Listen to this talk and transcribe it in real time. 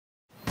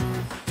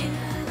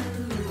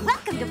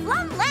to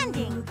Plum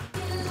Landing.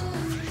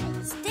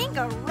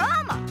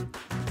 Stinkarama.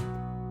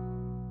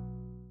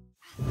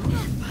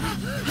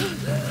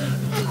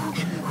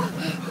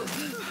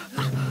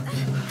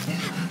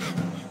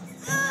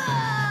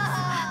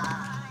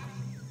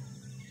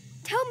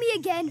 Tell me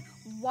again,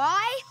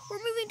 why we're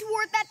moving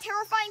toward that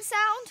terrifying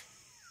sound?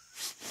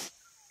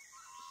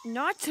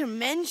 Not to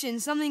mention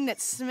something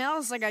that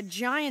smells like a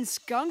giant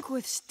skunk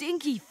with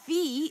stinky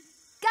feet.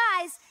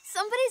 Guys,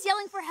 somebody's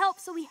yelling for help,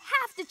 so we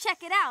have to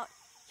check it out.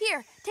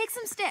 Here, take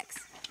some sticks.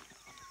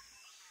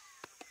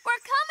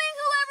 We're coming,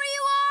 whoever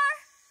you are!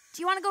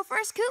 Do you want to go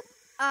first, Coop?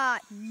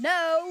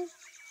 No.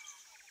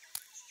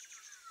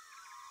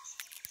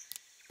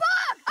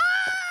 Bug!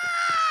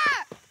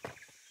 Ah!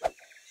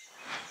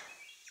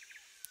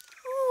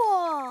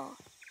 Whoa.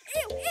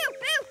 Ew, ew,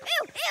 ew,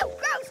 ew, ew!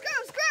 Gross,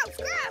 gross, gross,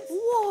 gross!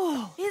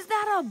 Whoa, is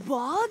that a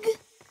bug?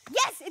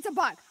 Yes, it's a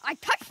bug. I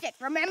touched it,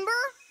 remember?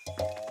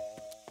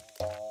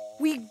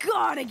 We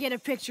gotta get a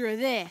picture of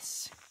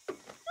this.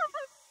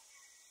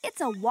 It's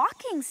a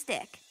walking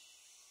stick.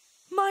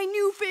 My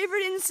new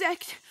favorite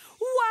insect.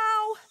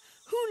 Wow!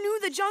 Who knew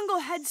the jungle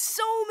had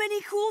so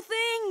many cool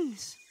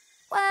things?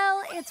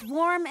 Well, it's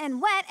warm and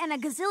wet, and a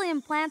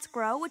gazillion plants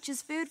grow, which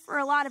is food for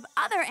a lot of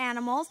other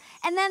animals,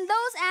 and then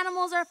those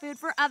animals are food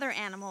for other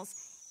animals.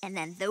 And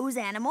then those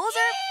animals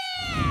are...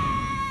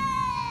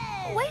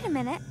 Yeah! Wait a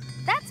minute.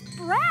 That's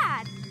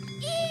Brad.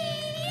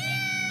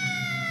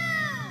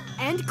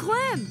 And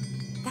Clem.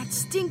 That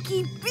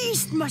stinky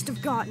beast must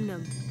have gotten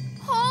him.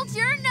 Hold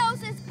your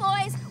noses,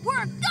 boys.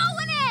 We're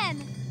going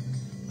in.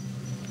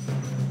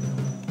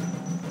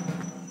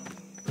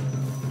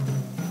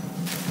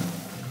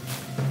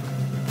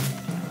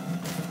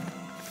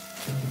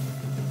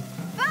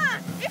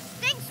 This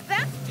stinks.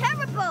 That's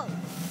terrible.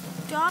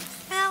 Stop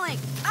smelling.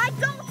 I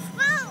don't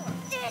smell.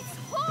 It's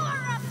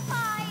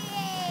horrifying.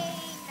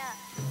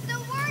 The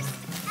worst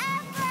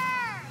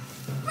ever.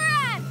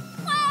 Brad,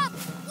 Plum,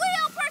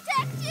 we'll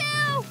protect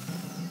you.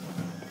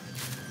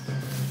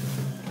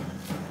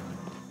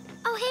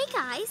 Oh, hey,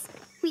 guys.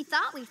 We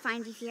thought we'd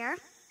find you here.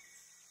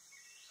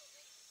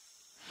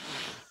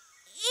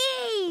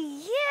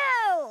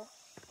 Ew!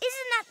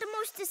 Isn't that the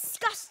most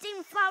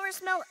disgusting flower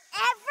smell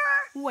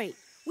ever? Wait,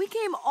 we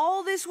came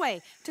all this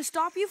way to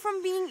stop you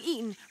from being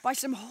eaten by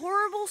some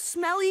horrible,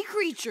 smelly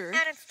creature.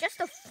 And it's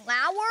just a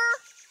flower?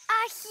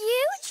 A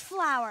huge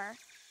flower.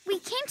 We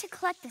came to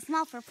collect the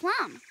smell for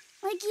Plum,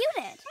 like you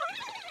did.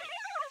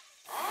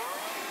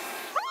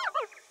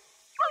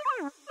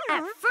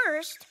 At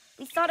first,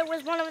 we thought it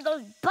was one of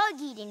those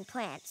bug-eating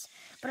plants,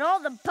 but all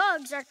the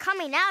bugs are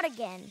coming out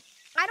again.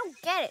 I don't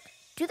get it.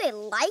 Do they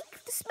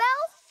like the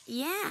smell?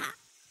 Yeah,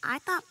 I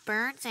thought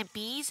birds and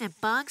bees and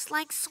bugs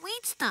like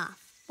sweet stuff.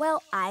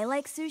 Well, I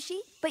like sushi,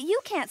 but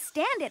you can't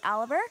stand it,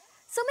 Oliver.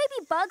 So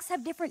maybe bugs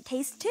have different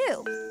tastes,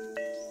 too.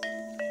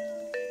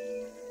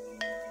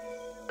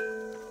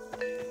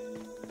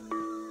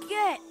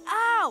 Get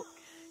out!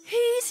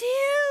 He's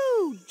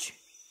huge!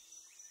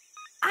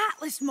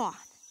 Atlas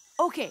moth.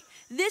 Okay,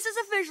 this is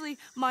officially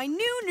my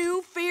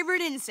new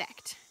favorite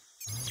insect.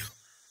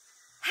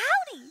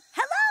 Howdy!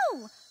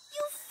 Hello!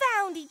 You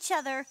found each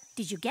other.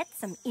 Did you get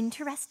some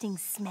interesting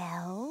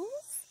smells?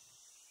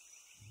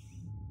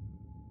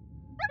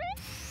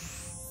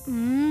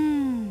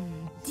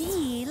 Mmm,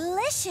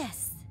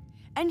 delicious.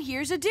 And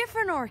here's a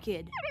different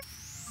orchid.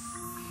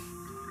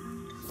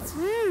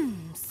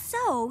 Mmm,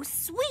 so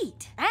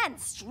sweet and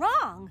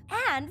strong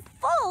and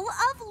full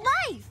of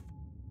life.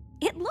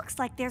 It looks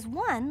like there's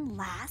one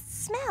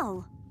last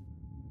smell.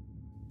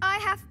 I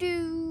have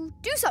to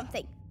do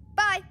something.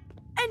 Bye.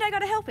 And I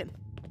gotta help him.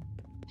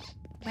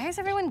 Where's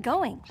everyone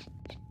going?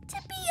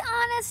 To be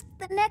honest,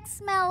 the next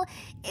smell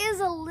is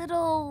a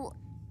little...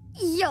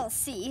 You'll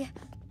see.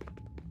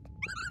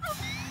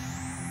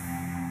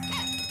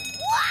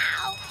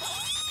 Wow!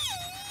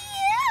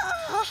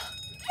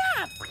 Yeah!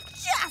 That's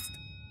just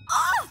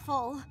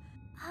awful!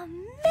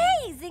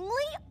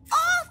 Amazingly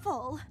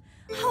awful!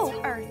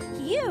 Oh, Earth,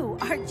 you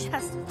are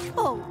just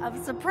full of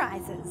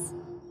surprises.